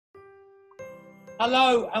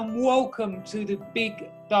Hello and welcome to the big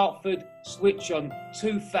Dartford Switch On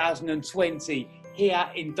 2020 here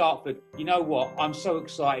in Dartford. You know what? I'm so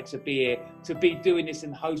excited to be here, to be doing this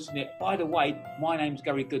and hosting it. By the way, my name's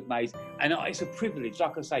Gary Goodmays and it's a privilege,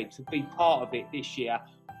 like I say, to be part of it this year.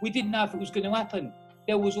 We didn't know if it was going to happen.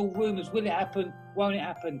 There was all rumours, will it happen, won't it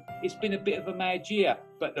happen? It's been a bit of a mad year,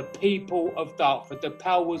 but the people of Dartford, the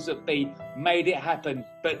powers that be, made it happen.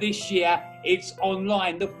 But this year, it's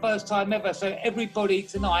online, the first time ever. So everybody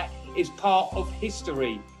tonight is part of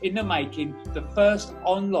history in the making, the first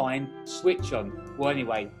online switch on. Well,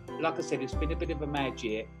 anyway, like I said, it's been a bit of a mad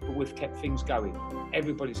year, but we've kept things going.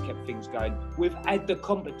 Everybody's kept things going. We've had the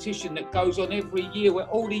competition that goes on every year where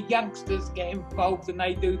all the youngsters get involved and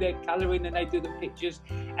they do their colouring and they do the pictures,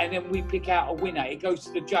 and then we pick out a winner. It goes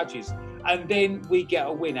to the judges and then we get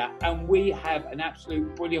a winner, and we have an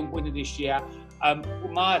absolute brilliant winner this year.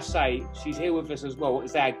 May I say, she's here with us as well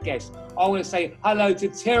as our guest. I want to say hello to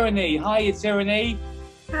Tyranny. Hiya, Tyranny.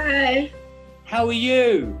 Hi. How are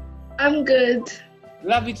you? I'm good.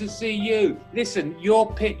 Lovely to see you. Listen,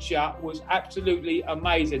 your picture was absolutely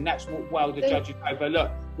amazing. That's what wowed the judges over. Look,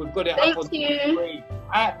 we've got it up on the screen.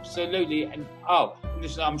 Absolutely. And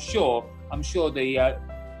listen, I'm sure the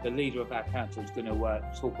leader of our council is going to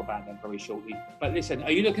talk about them very shortly. But listen,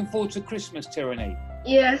 are you looking forward to Christmas, Tyranny?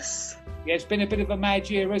 Yes. Yeah, it's been a bit of a mad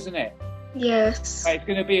year, isn't it? Yes. It's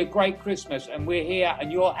going to be a great Christmas, and we're here,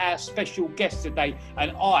 and you're our special guest today.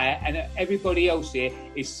 And I and everybody else here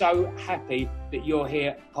is so happy that you're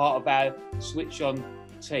here, part of our Switch On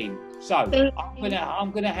team. So I'm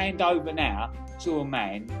gonna hand over now to a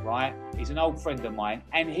man, right? He's an old friend of mine,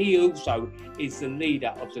 and he also is the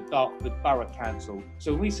leader of the Dartford Borough Council.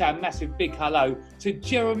 So we say a massive big hello to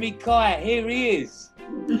Jeremy Kyatt. Here he is.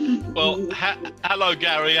 Well, hello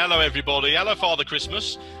Gary, hello everybody, hello Father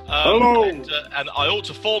Christmas. Hello. And I ought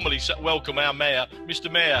to formally welcome our Mayor,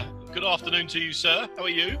 Mr. Mayor. Good afternoon to you, sir. How are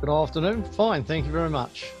you? Good afternoon. Fine, thank you very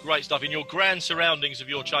much. Great stuff in your grand surroundings of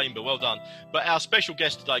your chamber. Well done. But our special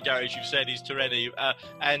guest today, Gary, as you said, is Tyranny,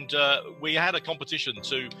 and we had a competition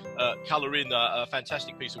to colour in a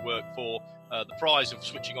fantastic piece of work for the prize of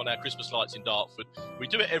switching on our Christmas lights in Dartford. We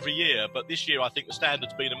do it every year, but this year I think the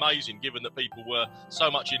standard's been amazing, given that people were so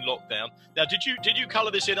much in lockdown. Now, did you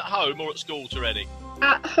colour this in at home or at school, Tyranny?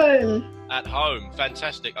 At home. At home,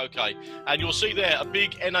 fantastic. Okay, and you'll see there a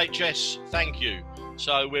big NHS thank you.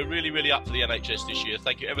 So we're really, really up for the NHS this year.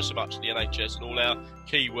 Thank you ever so much to the NHS and all our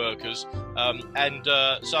key workers.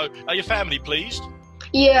 So, are your family pleased?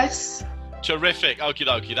 Yes. Terrific. Okie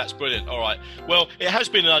dokie, that's brilliant. All right. Well, it has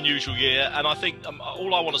been an unusual year, and I think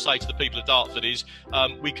all I want to say to the people of Dartford is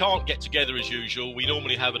we can't get together as usual. We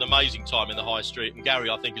normally have an amazing time in the High Street, and Gary,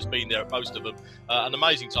 I think, has been there at most of them. An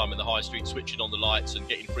amazing time in the High Street, switching on the lights and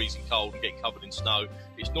getting freezing cold and getting covered in snow.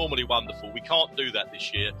 It's normally wonderful. We can't do that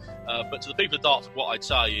this year. But to the people of Dartford, what I'd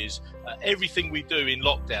say is everything we do in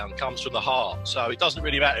lockdown comes from the heart. So it doesn't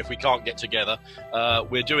really matter if we can't get together.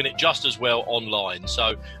 We're doing it just as well online.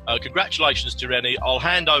 So congratulations to Rennie. I'll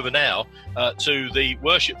hand over now to the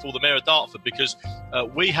Worshipful, the Mayor of Dartford, because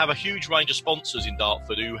we have a huge range of sponsors in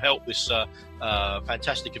Dartford who help this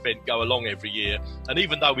fantastic event go along every year. And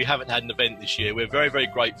even though we haven't had an event this year, we're very, very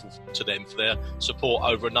grateful to them for their support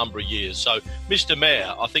over a number of years. So, Mr. Mayor,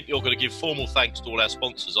 I think you're going to give formal thanks to all our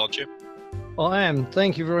sponsors, aren't you? I am.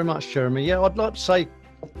 Thank you very much, Jeremy. Yeah, I'd like to say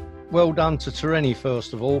well done to Tyranny,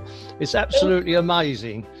 first of all. It's absolutely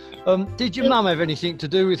amazing. Did your mum have anything to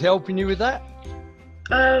do with helping you with that?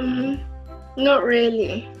 Not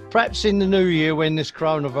really. Perhaps in the new year, when this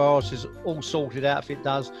coronavirus is all sorted out, if it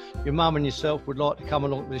does, your mum and yourself would like to come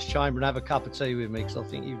along to this chamber and have a cup of tea with me, because I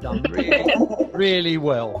think you've done really, really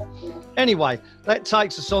well. Anyway, that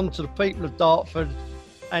takes us on to the people of Dartford,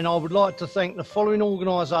 and I would like to thank the following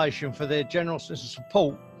organisation for their generousness and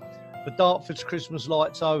support for Dartford's Christmas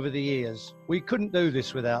lights over the years. We couldn't do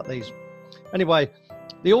this without these. Anyway,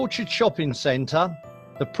 the Orchard Shopping Centre,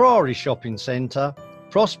 the Priory Shopping Centre,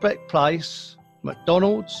 Prospect Place,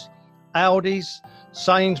 McDonald's, Aldi's,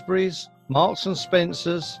 Sainsbury's, Marks and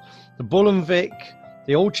Spencer's, the Bull and Vic,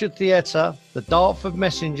 the Orchard Theatre, the Dartford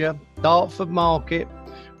Messenger, Dartford Market,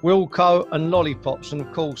 Wilco and Lollipops, and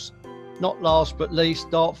of course, not last but least,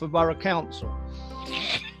 Dartford Borough Council.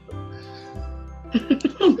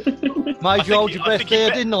 Made you hold your breath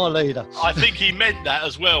there, didn't I, leader? I think he meant that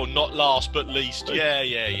as well, not last but least.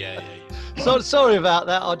 Yeah. So sorry about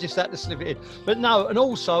that, I just had to slip it in. But no, and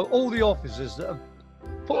also all the officers that have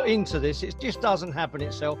put into this, it just doesn't happen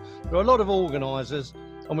itself. There are a lot of organisers,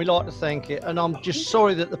 and we like to thank it. And I'm just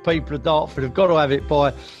sorry that the people of Dartford have got to have it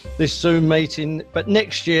by this Zoom meeting. But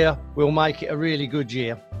next year, we'll make it a really good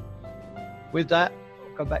year. With that,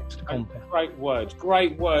 go back to the compound.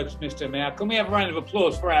 Great words, Mr. Mayor. Can we have a round of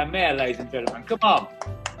applause for our mayor, ladies and gentlemen? Come on.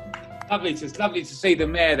 Lovely to see the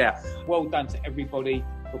mayor there. Well done to everybody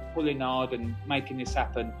for pulling hard and making this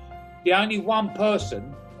happen. The only one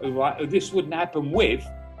person who this wouldn't happen with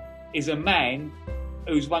is a man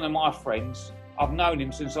who's one of my friends. I've known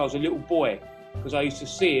him since I was a little boy because I used to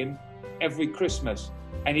see him every Christmas,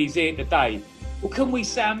 and he's here today. Well, can we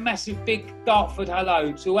say a massive big Dartford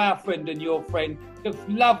hello to our friend and your friend, the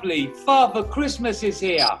lovely Father Christmas is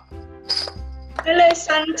here. Hello,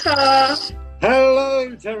 Santa. Hello,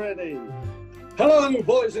 Tereni. Hello,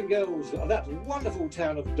 boys and girls of that wonderful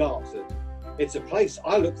town of Dartford. It's a place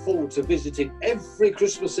I look forward to visiting every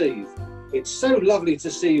Christmas Eve. It's so lovely to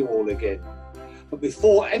see you all again. But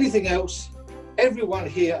before anything else, everyone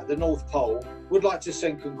here at the North Pole would like to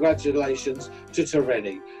send congratulations to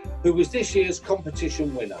Tereni, who was this year's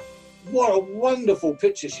competition winner. What a wonderful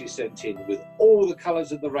picture she sent in with all the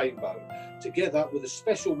colours of the rainbow, together with a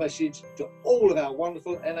special message to all of our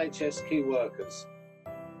wonderful NHS key workers.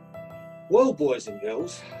 Well, boys and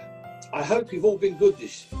girls, I hope you've all been good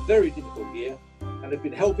this very difficult year and have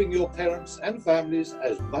been helping your parents and families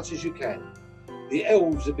as much as you can. The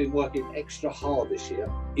elves have been working extra hard this year,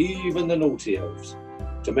 even the naughty elves,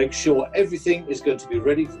 to make sure everything is going to be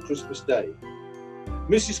ready for Christmas Day.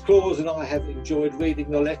 Mrs. Claus and I have enjoyed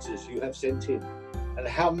reading the letters you have sent in and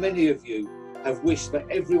how many of you have wished for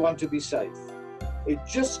everyone to be safe. It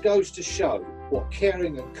just goes to show what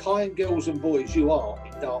caring and kind girls and boys you are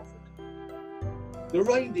in Dartford. The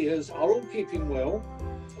reindeers are all keeping well,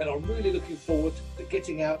 and I'm really looking forward to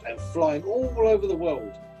getting out and flying all over the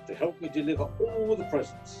world to help me deliver all the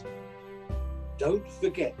presents. Don't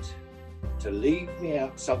forget to leave me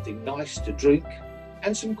out something nice to drink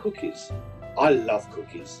and some cookies. I love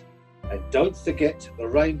cookies. And don't forget the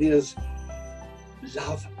reindeers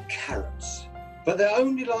love carrots, but they're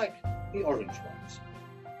only like the orange ones.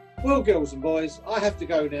 Well, girls and boys, I have to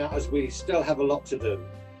go now as we still have a lot to do.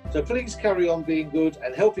 So please carry on being good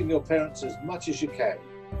and helping your parents as much as you can.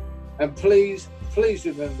 And please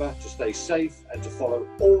remember to stay safe and to follow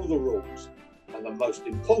all the rules. And the most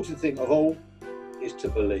important thing of all is to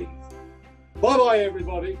believe. Bye-bye,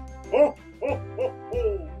 everybody. Ho, ho, ho,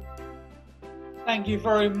 ho. Thank you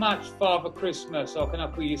very much, Father Christmas, or can I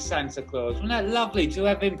call you Santa Claus? Wasn't that lovely to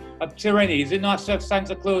have him up Tereni? Is it nice to have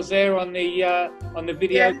Santa Claus there on the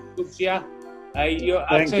video? Yeah.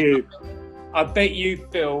 Thank you. I bet you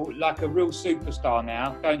feel like a real superstar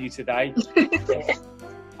now, don't you, today?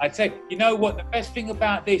 I tell you know what, the best thing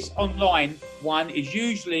about this online one is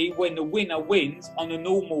usually when the winner wins on a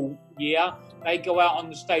normal year, they go out on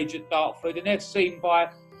the stage at Dartford and they're seen by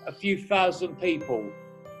a few thousand people.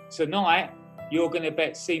 Tonight, you're going to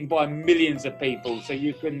be seen by millions of people. So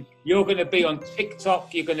you're going to be on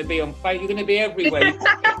TikTok, you're going to be on Facebook, you're going to be everywhere. You're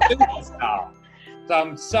a superstar. So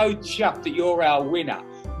I'm so chuffed that you're our winner.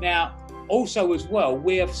 Now, also as well,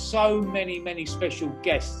 we have so many special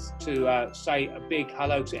guests to say a big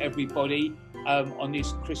hello to everybody on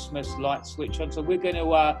this Christmas light switch on. So we're going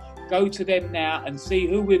to go to them now and see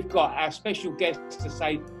who we've got, our special guests to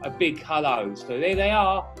say a big hello. So there they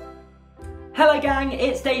are. Hello gang,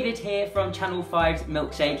 it's David here from Channel 5's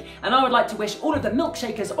Milkshake, and I would like to wish all of the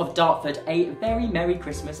milkshakers of Dartford a very Merry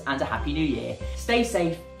Christmas and a Happy New Year. Stay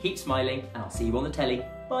safe, keep smiling, and I'll see you on the telly.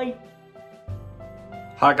 Bye.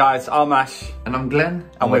 Hi guys, I'm Ash. And I'm Glenn.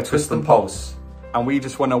 And we're Twist and Pulse. And we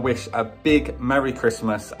just want to wish a big Merry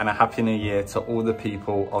Christmas and a Happy New Year to all the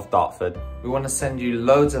people of Dartford. We want to send you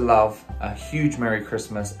loads of love, a huge Merry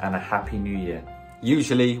Christmas and a Happy New Year.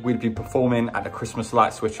 Usually we'd be performing at the Christmas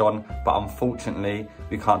light switch on, but unfortunately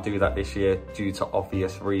we can't do that this year due to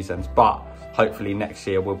obvious reasons. But hopefully next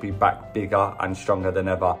year we'll be back bigger and stronger than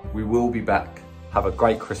ever. We will be back. Have a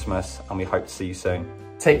great Christmas and we hope to see you soon.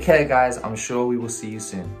 Take care guys, I'm sure we will see you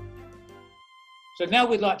soon. So now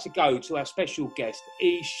we'd like to go to our special guest.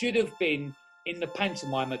 He should have been in the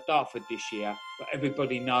pantomime at Dartford this year, but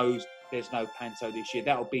everybody knows there's no panto this year.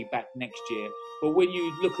 That'll be back next year. But when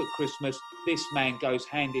you look at Christmas, this man goes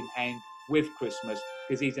hand in hand with Christmas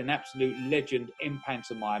because he's an absolute legend in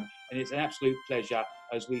pantomime, and it's an absolute pleasure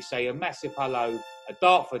as we say a massive hello, a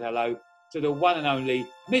Dartford hello, to the one and only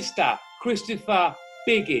Mr. Christopher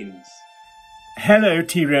Biggins. Hello,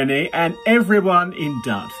 T-Rennie and everyone in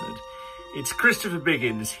Dartford. It's Christopher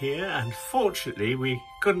Biggins here, and fortunately we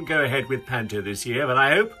couldn't go ahead with Panto this year, but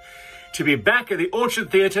I hope to be back at the Orchard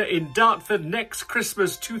Theatre in Dartford next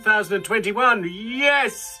Christmas 2021.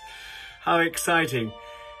 Yes! How exciting.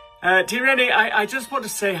 T-Rennie, I just want to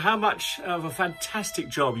say how much of a fantastic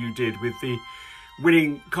job you did with the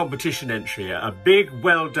winning competition entry. A big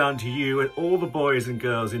well done to you and all the boys and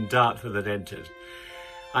girls in Dartford that entered.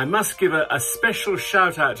 I must give a special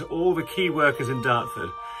shout out to all the key workers in Dartford.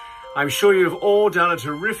 I'm sure you have all done a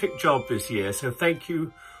terrific job this year, so thank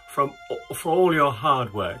you for all your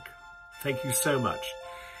hard work. Thank you so much.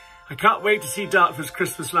 I can't wait to see Dartford's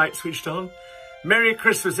Christmas lights switched on. Merry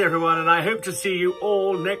Christmas, everyone, and I hope to see you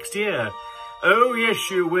all next year. Oh, yes,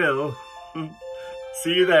 you will.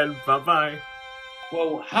 See you then. Bye-bye.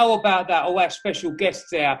 Well, how about that? All our special guests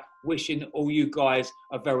there wishing all you guys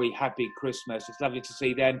a very happy Christmas. It's lovely to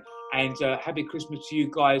see them, and happy Christmas to you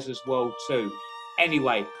guys as well too.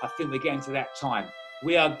 Anyway, I think we're getting to that time.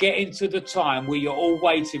 We are getting to the time we are all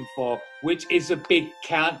waiting for, which is a big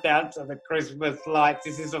countdown to the Christmas lights.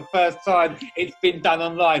 This is the first time it's been done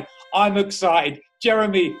online. I'm excited.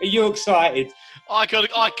 Jeremy, are you excited? I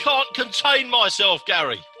can't contain myself,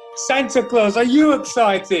 Gary. Santa Claus, are you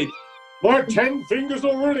excited? My 10 fingers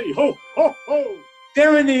already. Ho, ho, ho.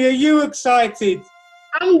 Jeremy, are you excited?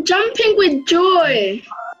 I'm jumping with joy.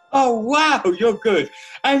 Oh, wow, you're good.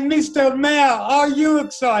 And Mr. Mayor, are you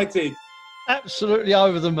excited? Absolutely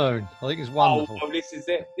over the moon. I think it's wonderful. Oh, well, this is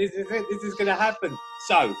it. This is it. This is going to happen.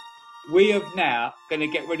 So, we are now going to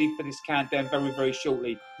get ready for this countdown very, very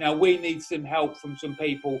shortly. Now, we need some help from some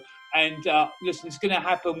people. And listen, it's going to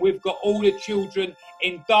happen. We've got all the children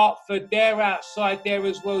in Dartford. They're outside there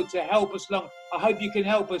as well to help us along. I hope you can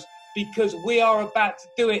help us because we are about to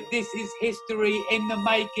do it. This is history in the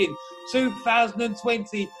making.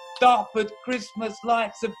 2020 Dartford Christmas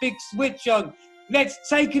lights, a big switch on. Let's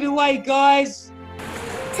take it away, guys.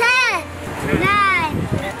 10, 9,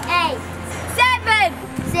 8, 7,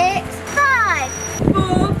 6, 5,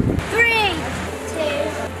 4, 3, 2,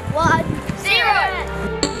 1, 0.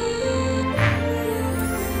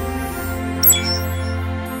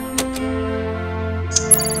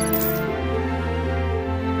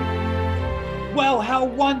 Well, how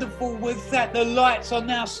wonderful was that? The lights are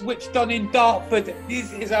now switched on in Dartford.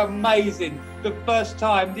 This is amazing. The first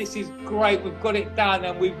time. This is great. We've got it done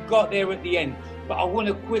and we've got there at the end. But I want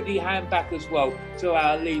to quickly hand back as well to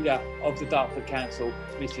our leader of the Dartford Council,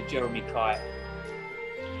 Mr. Jeremy Kite.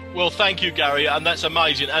 Well, thank you, Gary, and that's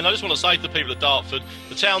amazing. And I just want to say to the people of Dartford,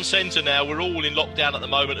 the town centre now, we're all in lockdown at the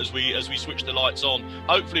moment as we switch the lights on.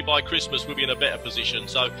 Hopefully by Christmas we'll be in a better position.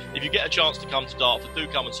 So if you get a chance to come to Dartford, do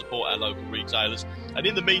come and support our local retailers. And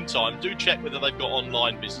in the meantime, do check whether they've got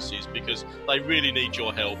online businesses because they really need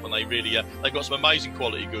your help, and they really they've got some amazing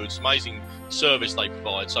quality goods, amazing service they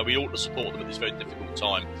provide. So we ought to support them at this very difficult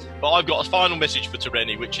time. But I've got a final message for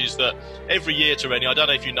Tereni, which is that every year, Tereni, I don't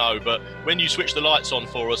know if you know, but when you switch the lights on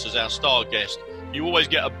for us as our star guest, you always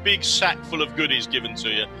get a big sack full of goodies given to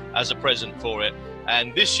you as a present for it.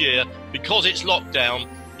 And this year, because it's lockdown,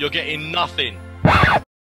 you're getting nothing.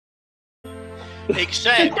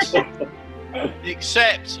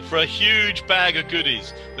 Except for a huge bag of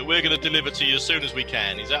goodies that we're going to deliver to you as soon as we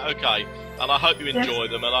can. Is that okay? And I hope you enjoy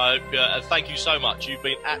them, and I hope, thank you so much. You've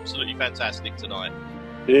been absolutely fantastic tonight.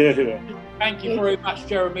 Yeah. Thank you very much,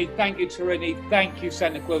 Jeremy. Thank you, Tereni. Thank you,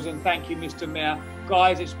 Santa Claus, and thank you, Mr. Mayor.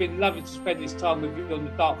 Guys, it's been lovely to spend this time with you on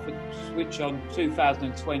the Dartford Switch on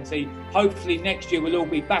 2020. Hopefully next year we'll all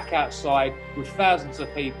be back outside with thousands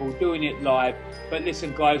of people doing it live. But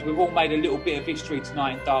listen, guys, we've all made a little bit of history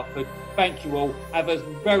tonight in Dartford. Thank you all. Have a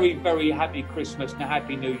very, very happy Christmas and a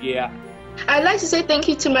happy New Year. I'd like to say thank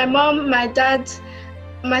you to my mom, my dad,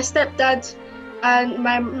 my stepdad, and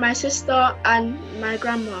my sister and my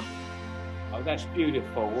grandma. Oh, that's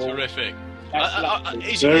beautiful. Well, terrific.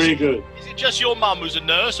 Very good. Is it just your mum who's a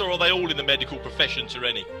nurse, or are they all in the medical profession,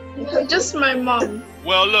 Tereni? Just my mum.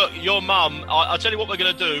 Well, look, your mum, I'll tell you what we're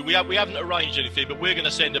going to do. We haven't arranged anything, but we're going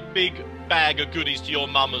to send a big bag of goodies to your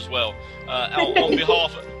mum as well,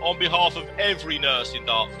 on behalf of every nurse in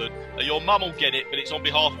Dartford. Your mum will get it, but it's on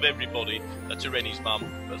behalf of everybody, Tereni's mum.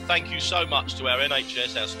 But thank you so much to our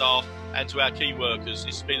NHS, our staff, and to our key workers.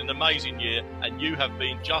 It's been an amazing year, and you have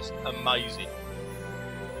been just amazing.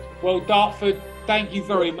 Well, Dartford, thank you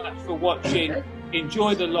very much for watching.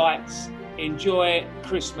 Enjoy the lights, enjoy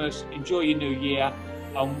Christmas, enjoy your New Year.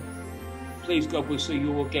 Please God, we'll see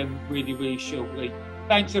you all again really, really shortly.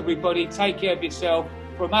 Thanks, everybody. Take care of yourself.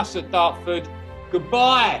 From us at Dartford,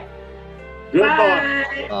 goodbye.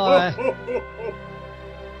 Goodbye. Bye.